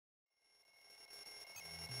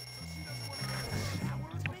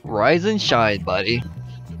rise and shine, buddy.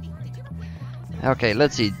 Okay,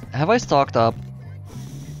 let's see. Have I stocked up?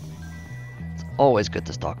 It's always good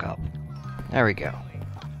to stock up. There we go.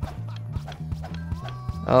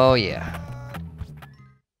 Oh yeah.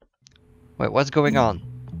 Wait, what's going on?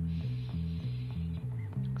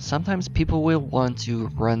 Sometimes people will want to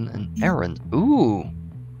run an errand. Ooh.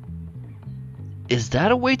 Is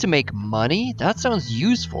that a way to make money? That sounds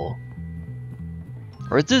useful.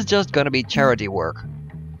 Or is this just gonna be charity work?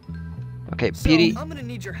 Okay, So, Petey. I'm gonna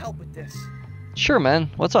need your help with this. Sure, man.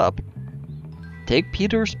 What's up? Take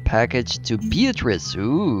Peter's package to Beatrice.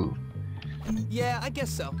 Ooh. Yeah, I guess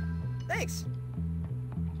so. Thanks.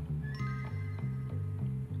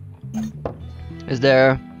 Is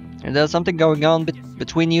there something going on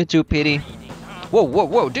between you two, Petey? Whoa, whoa,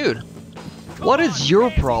 whoa, dude. What is your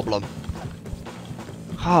problem?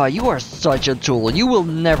 Ah, you are such a tool. You will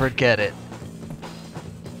never get it.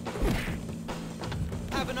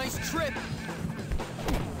 Have a nice trip.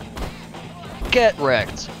 Get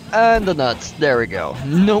wrecked. And the nuts. There we go.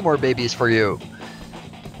 No more babies for you.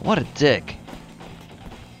 What a dick.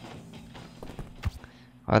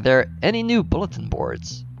 Are there any new bulletin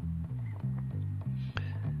boards?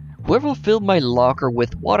 Whoever filled my locker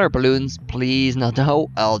with water balloons, please. No,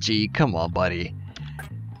 algae. Come on, buddy.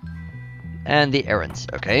 And the errands,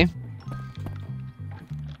 okay.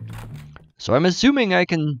 So I'm assuming I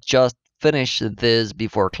can just finish this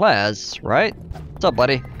before class, right? What's up,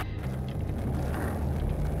 buddy?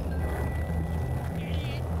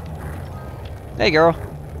 Hey, girl.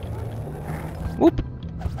 Whoop.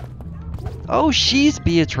 Oh, she's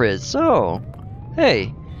Beatrice. So,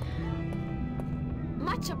 hey.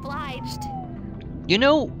 Much obliged. You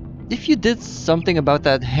know, if you did something about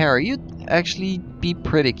that hair, you'd actually be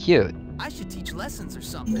pretty cute. I should teach lessons or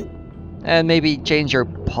something. And maybe change your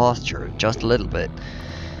posture just a little bit.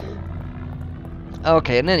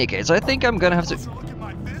 Okay, in any case, I think I'm gonna have to...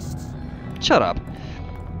 Shut up.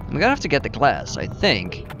 I'm gonna have to get to class, I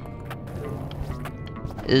think.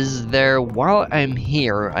 Is there... While I'm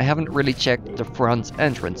here, I haven't really checked the front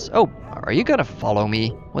entrance. Oh, are you gonna follow me?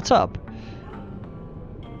 What's up?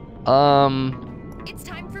 It's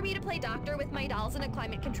time for me to play doctor with my dolls in a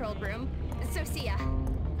climate-controlled room. So see ya.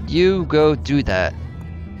 You go do that.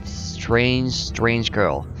 Strange, strange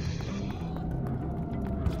girl.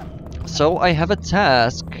 So I have a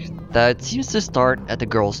task that seems to start at the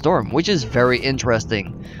girls' dorm, which is very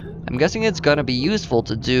interesting. I'm guessing it's gonna be useful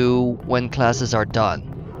to do when classes are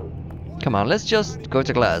done. Come on, let's just go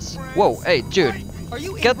to class. Whoa, hey, dude.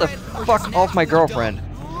 Get the fuck off my girlfriend.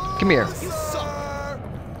 Come here.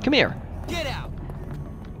 Come here. Get out.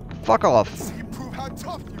 Fuck off. So you prove how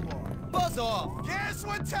tough you are. Buzz off. Guess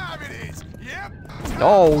what time it is? Yep.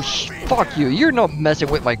 Oh, fuck you. You're not messing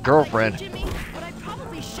with my girlfriend. Jimmy, but I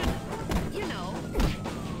probably shouldn't. You know.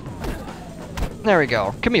 There we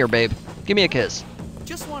go. Come here, babe. Give me a kiss.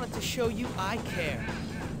 Just wanted to show you I care.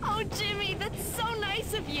 Oh, Jimmy, that's so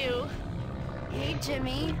nice of you. Hey,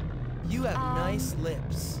 Jimmy. You have nice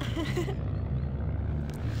lips.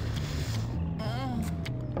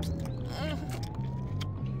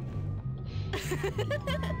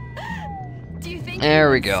 Do you think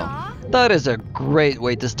There we anyone go. saw? That is a great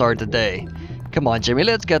way to start the day. Come on, Jimmy,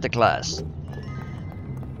 let's get to class.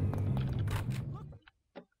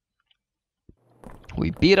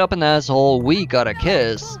 We beat up an asshole, we got a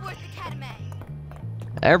kiss.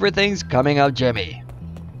 Everything's coming up, Jimmy.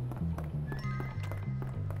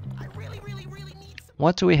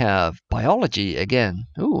 What do we have? Biology again.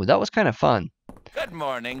 Ooh, that was kind of fun. Good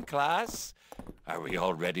morning, class. Are we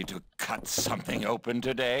all ready to cut something open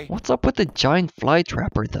today? What's up with the giant fly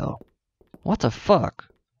trapper, though? What the fuck?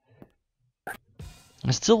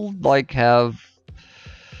 I still, like, have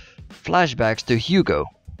flashbacks to Hugo.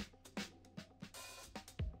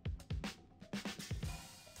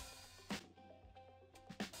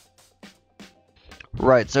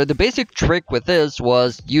 Right, so the basic trick with this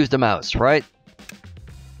was use the mouse, right?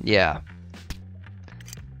 Yeah.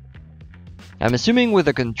 I'm assuming with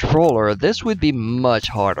a controller, this would be much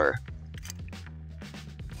harder.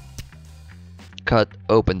 Cut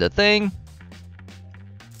open the thing.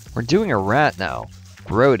 We're doing a rat now.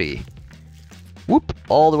 Grody. Whoop,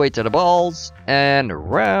 all the way to the balls, and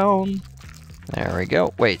around. There we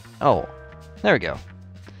go. Wait, oh, there we go.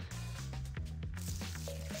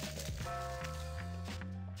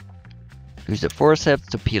 Use the forceps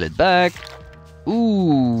to peel it back.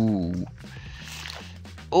 Ooh.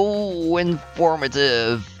 Oh,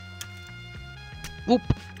 informative. Whoop.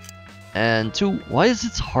 And 2. Why is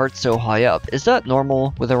its heart so high up? Is that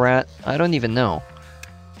normal with a rat? I don't even know.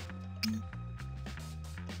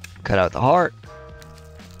 Cut out the heart.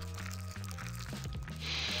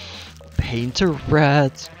 Paint a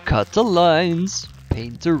rat, cut the lines.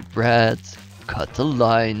 Paint a rat, cut the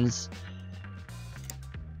lines.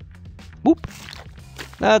 Boop.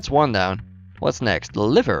 That's one down. What's next? The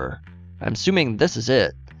liver. I'm assuming this is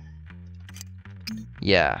it.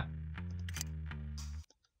 Yeah.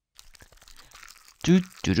 Do.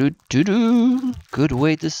 Good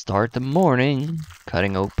way to start the morning.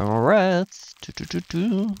 Cutting open rats.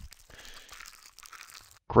 Do.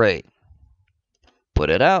 Great. Put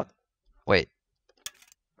it out. Wait.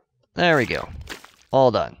 There we go.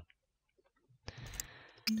 All done.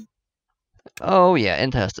 Oh yeah,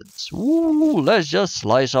 intestines. Ooh, let's just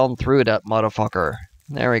slice on through that motherfucker.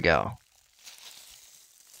 There we go.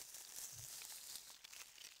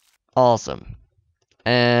 Awesome.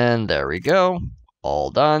 And there we go.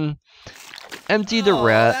 All done. Empty the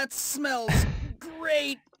rat. That smells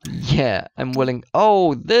great. Yeah, I'm willing.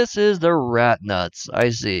 Oh, this is the rat nuts.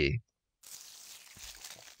 I see.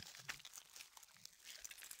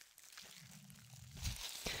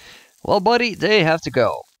 Well, buddy, they have to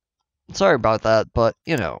go. Sorry about that, but,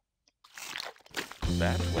 you know.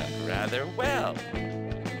 That went rather well.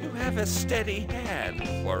 You have a steady hand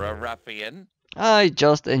for a ruffian. I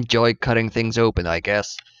just enjoy cutting things open, I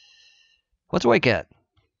guess. What do I get?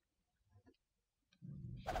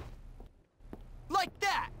 Like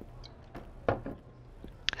that.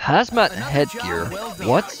 Hazmat Another headgear. job well done.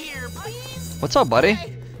 What? Here, please. What's up, buddy?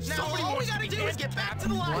 Now all we gotta do is get back to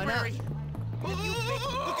the library.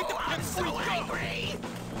 I'm so angry.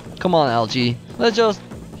 Come on, Algae. Let's just...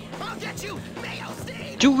 I'll get you. Mayo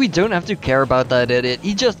Steve. Dude, we don't have to care about that idiot.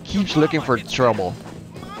 He just keeps looking for trouble.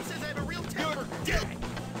 Mom says I have a real temper.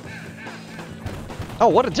 Oh,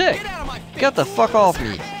 what a dick! Get out of my face. Get the fuck off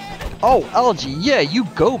me! Oh, Algae, yeah, you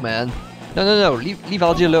go, man! No, leave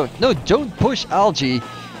Algae alone. No, don't push Algae!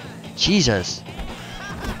 Jesus.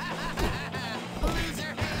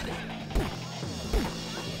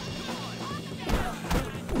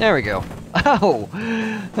 There we go. Ow!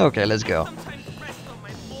 Okay, let's go.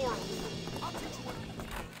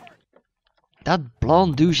 That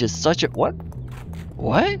blonde douche is such a... What?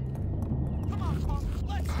 What?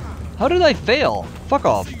 How did I fail? Fuck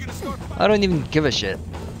off. I don't even give a shit.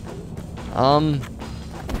 Ow,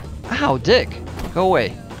 dick. Go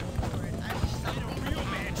away.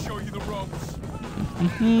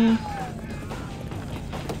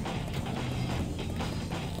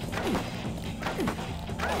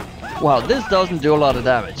 Wow, this doesn't do a lot of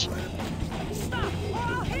damage.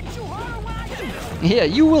 Yeah,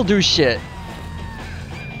 you will do shit.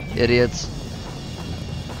 Idiots.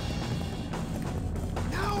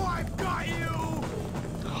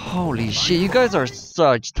 Holy shit, you guys are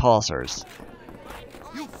such tossers.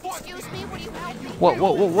 Excuse me, would you help me?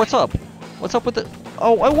 What's up? What's up with the...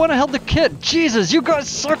 Oh, I want to help the kid. Jesus, you guys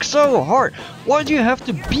suck so hard. Why do you have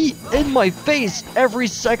to be in my face every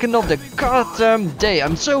second of the goddamn day?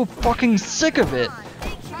 I'm so fucking sick of it.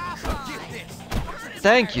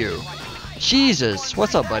 Thank you. Jesus,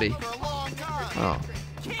 what's up, buddy? Oh.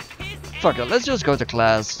 Fuck it, let's just go to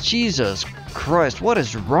class. Jesus Christ, what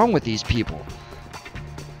is wrong with these people?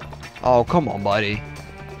 Oh, come on, buddy.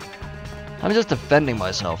 I'm just defending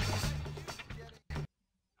myself.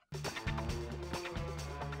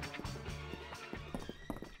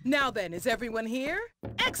 Now then, is everyone here?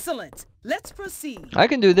 Excellent! Let's proceed. I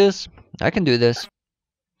can do this. I can do this.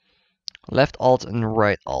 Left alt and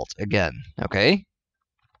right alt again. Okay.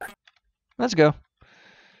 Let's go.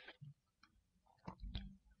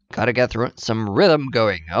 Gotta get through some rhythm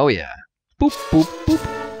going. Oh yeah. Boop, boop,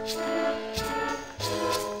 boop.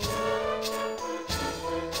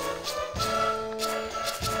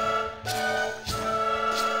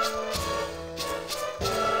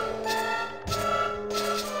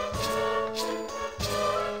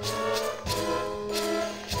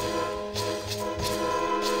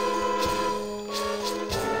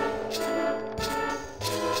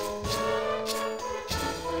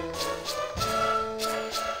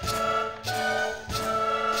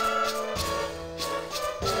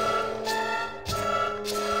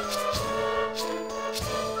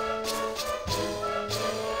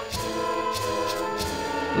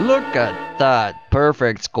 Look at that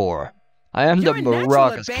perfect score. I am You're the a natural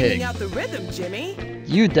Maracas at banging king. out the rhythm, Jimmy.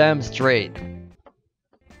 You damn straight.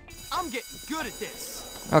 I'm getting good at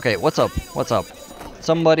this. Okay, what's up? What's up?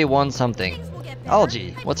 Somebody wants something.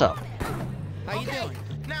 Algae, what's up? How you doing?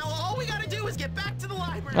 Now all we gotta do is get back to the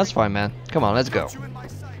library. That's fine, man. Come on, let's go.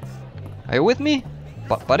 Are you with me?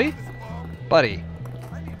 Buddy? Buddy.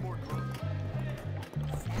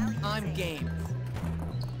 I'm game.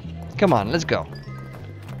 Come on, let's go.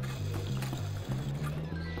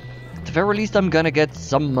 At the very least, I'm gonna get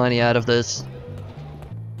some money out of this.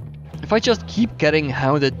 If I just keep getting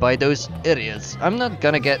hounded by those idiots, I'm not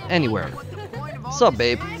gonna get anywhere. Sup,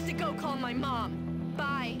 babe? I have to go call my mom.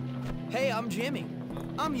 Bye. Hey, I'm Jimmy.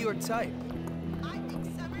 I'm your type. I think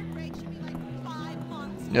summer break should be like 5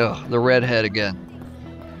 months. Ugh, the redhead again.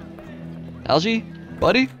 Algie?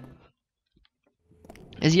 Buddy?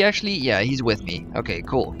 Is he actually? Yeah, he's with me. Okay,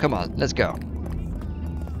 cool. Come on, let's go.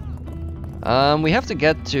 We have to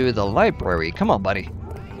get to the library. Come on, buddy.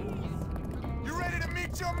 You ready to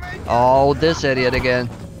meet your mate? Oh, this idiot again.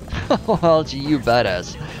 Algie, you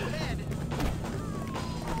badass.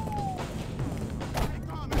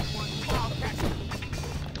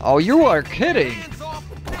 Oh, you are kidding. Hands off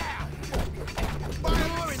now.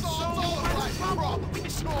 Violence solves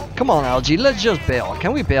life's problems. Come on, Algie, let's just bail.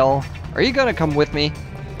 Can we bail? Are you gonna come with me?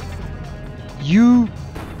 You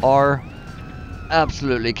are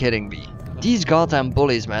absolutely kidding me. These goddamn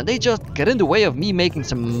bullies, man, they just get in the way of me making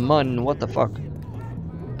some money. What the fuck?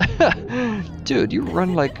 Dude, you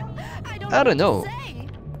run like... I don't know.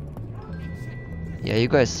 Yeah, you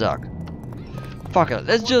guys suck. Fuck it,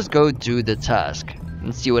 let's just go do the task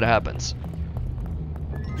and see what happens.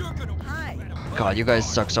 Hi. God, you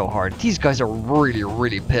guys suck so hard. These guys are really,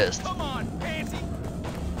 really pissed. Come on, pansy.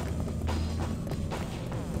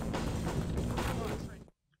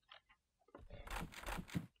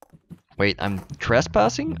 Wait, I'm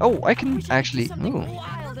trespassing? Oh, I can actually... Ooh.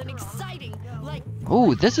 Wild and exciting, like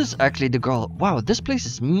Oh, this is actually the girl. Wow, this place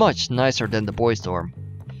is much nicer than the boys' dorm.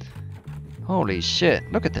 Holy shit,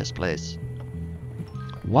 look at this place.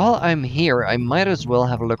 While I'm here, I might as well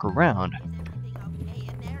have a look around.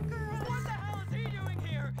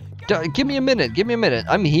 Give me a minute, give me a minute.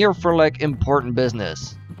 I'm here for like important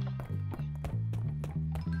business.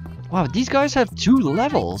 Wow, these guys have 2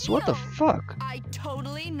 levels. What the fuck? I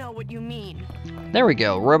totally know what you mean. There we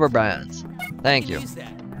go, rubber bands. Thank you. Use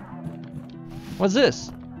that. What's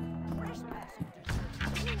this?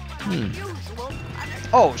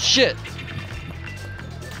 Oh shit!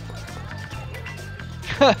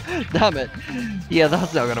 Damn it. Yeah,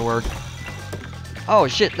 that's not gonna work. Oh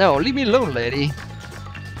shit, no, leave me alone, lady.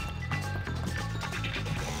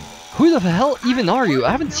 Who the hell even are you? I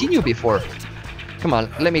haven't seen you before. Come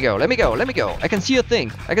on, let me go, let me go, let me go. I can see a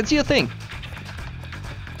thing. I can see a thing.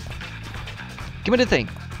 Give me the thing.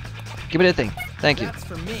 Give me the thing. Thank you. That's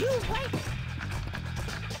for me.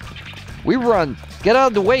 We run. Get out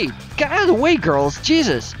of the way. Get out of the way, girls.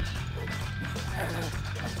 Jesus.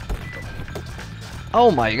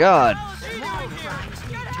 Oh my god.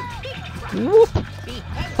 Whoop.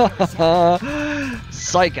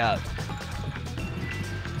 Psych out.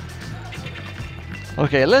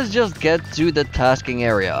 Okay, let's just get to the tasking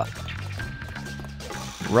area.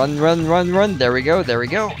 Run, run, run, run. There we go, there we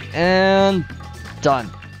go. And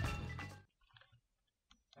done.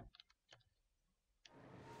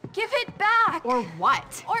 Give it back. Or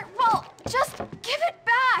what? Or, well, just give it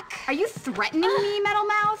back. Are you threatening me, Metal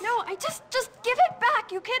Mouth? No, just give it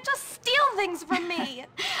back. You can't just steal things from me.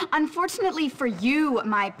 Unfortunately for you,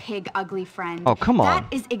 my pig ugly friend. Oh, come on.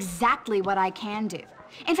 That is exactly what I can do.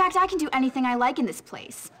 In fact, I can do anything I like in this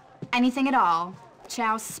place. Anything at all.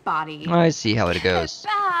 Ciao, Spotty. I see how it goes.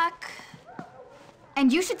 Back.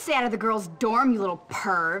 And you should stay out of the girls' dorm, you little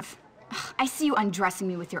perv. Ugh, I see you undressing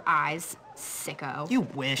me with your eyes. Sicko. You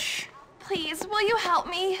wish. Please, will you help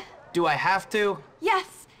me? Do I have to?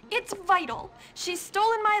 Yes, it's vital. She's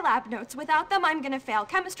stolen my lab notes. Without them, I'm gonna fail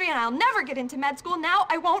chemistry and I'll never get into med school. Now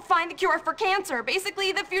I won't find the cure for cancer.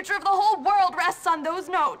 Basically, the future of the whole world rests on those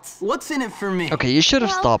notes. What's in it for me? Okay, you should have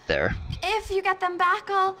Well- stopped there. If you get them back,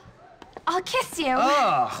 I'll kiss you.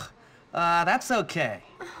 Ugh. That's okay.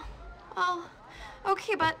 Oh,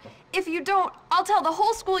 okay, but if you don't, I'll tell the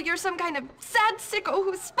whole school you're some kind of sad sicko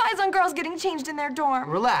who spies on girls getting changed in their dorm.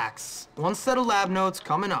 Relax. One set of lab notes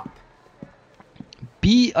coming up.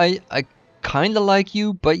 B, I kinda like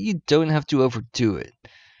you, but you don't have to overdo it.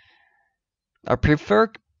 I prefer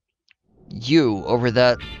you over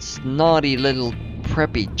that snotty little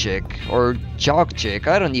preppy chick, or jock chick,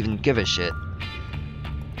 I don't even give a shit.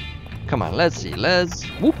 Come on, let's see, let's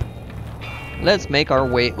make our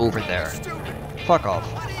way over there. Fuck off.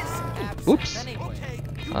 Oops.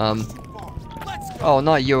 Oh,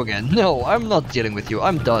 not you again. No, I'm not dealing with you,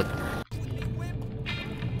 I'm done.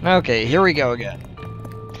 Okay, here we go again.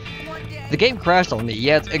 The game crashed on me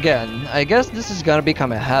yet again. I guess this is gonna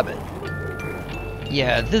become a habit.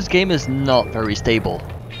 Yeah, this game is not very stable.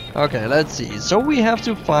 Okay, let's see. So we have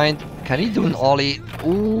to find... Can he do an ollie?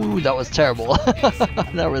 Ooh, that was terrible.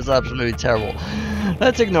 That was absolutely terrible.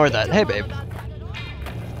 Let's ignore that. Hey, babe.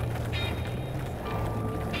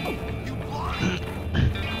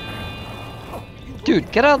 Dude,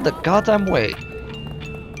 get out of the goddamn way.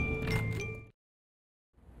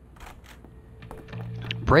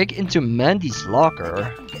 break into Mandy's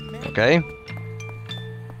locker. Okay.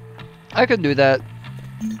 I can do that.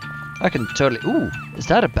 I can totally... Ooh, is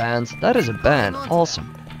that a band? That is a band.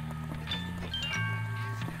 Awesome.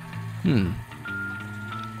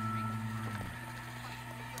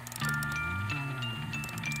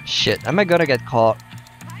 Shit, am I gonna get caught?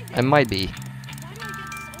 I might be.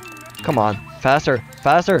 Come on, faster,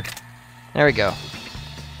 faster. There we go.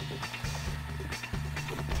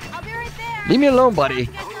 I'll be right there. Leave me alone, buddy.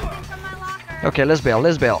 Get something from my locker. Okay, let's bail,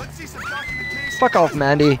 let's bail. Let's see some documentation. Fuck off,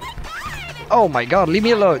 Mandy. Oh my god, leave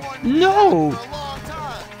me alone. No! For a long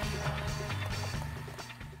time.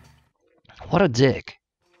 What a dick.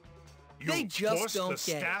 They You just forced don't the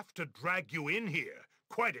get it. staff to drag you in here.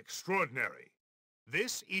 Quite extraordinary.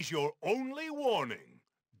 This is your only warning.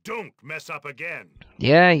 Don't mess up again.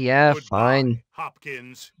 Yeah, Goodbye, fine.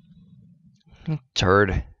 Hopkins.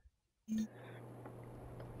 Turd.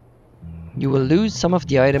 You will lose some of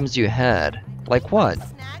the items you had. Like what?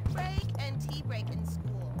 Snack break and tea break in school.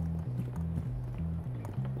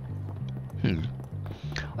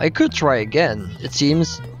 I could try again, it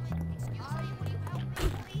seems.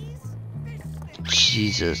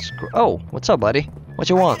 Jesus. Oh, what's up, buddy? What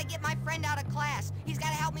you I want? gotta get my friend out of class. He's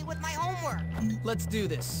gotta help me with my homework. Let's do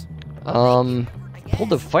this. Pull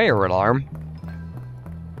the fire alarm.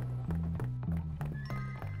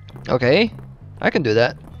 Okay, I can do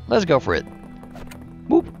that. Let's go for it.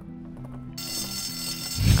 Boop.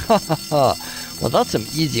 Hahaha. Well, that's some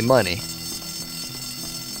easy money.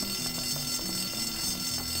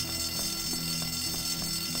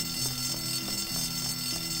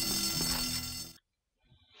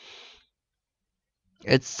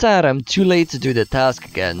 It's sad I'm too late to do the task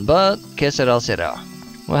again, but que sera será.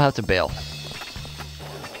 We'll have to bail.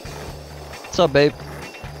 What's up, babe?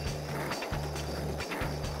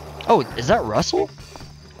 Oh, is that Russell?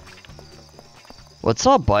 What's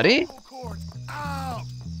up, buddy? Ow!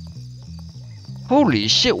 Holy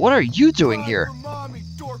shit, what are you doing here? For mommy,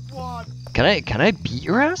 dorkwad. Can I beat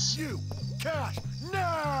your ass? You, cash,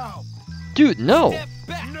 now! Dude, no!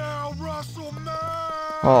 Now, Russell, man!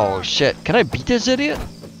 Oh shit, can I beat this idiot?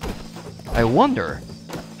 I wonder.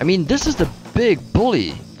 I mean, this is the big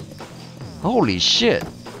bully. Holy shit.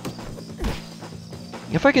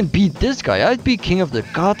 If I can beat this guy, I'd be king of the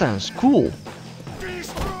goddamn school. Be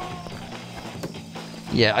strong!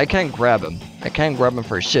 Yeah, I can't grab him. I can't grab him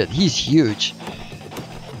for shit. He's huge.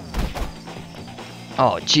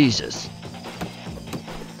 Oh, Jesus.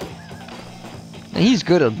 And he's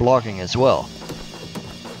good at blocking as well.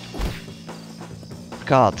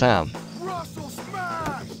 God damn. Russell,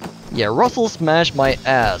 smash! Yeah, Russell smashed my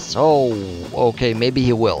ass. Oh, okay, maybe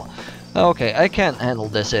he will. Okay, I can't handle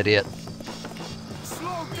this idiot.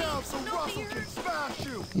 Slow down so Russell can smash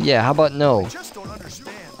you! Yeah, how about no? Just don't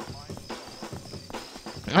understand.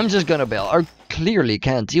 I'm just gonna bail. I clearly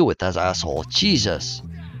can't deal with that asshole. Jesus.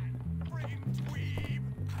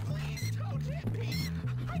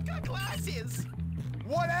 I got glasses.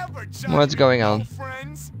 Whatever, Johnny. What's going on?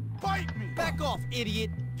 Friends, bite me. Back off, idiot.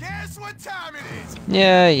 Guess what time it is?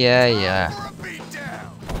 Yeah. For a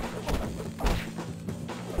beatdown.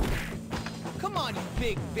 Come on, you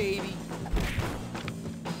big baby.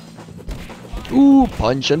 Ooh,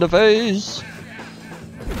 punch in the face.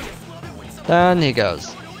 Down he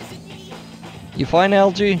goes. You fine,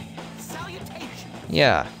 LG?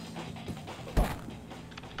 Yeah.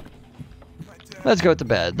 Let's go to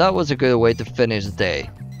bed. That was a good way to finish the day.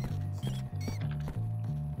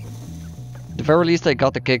 At the very least, I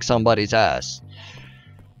got to kick somebody's ass.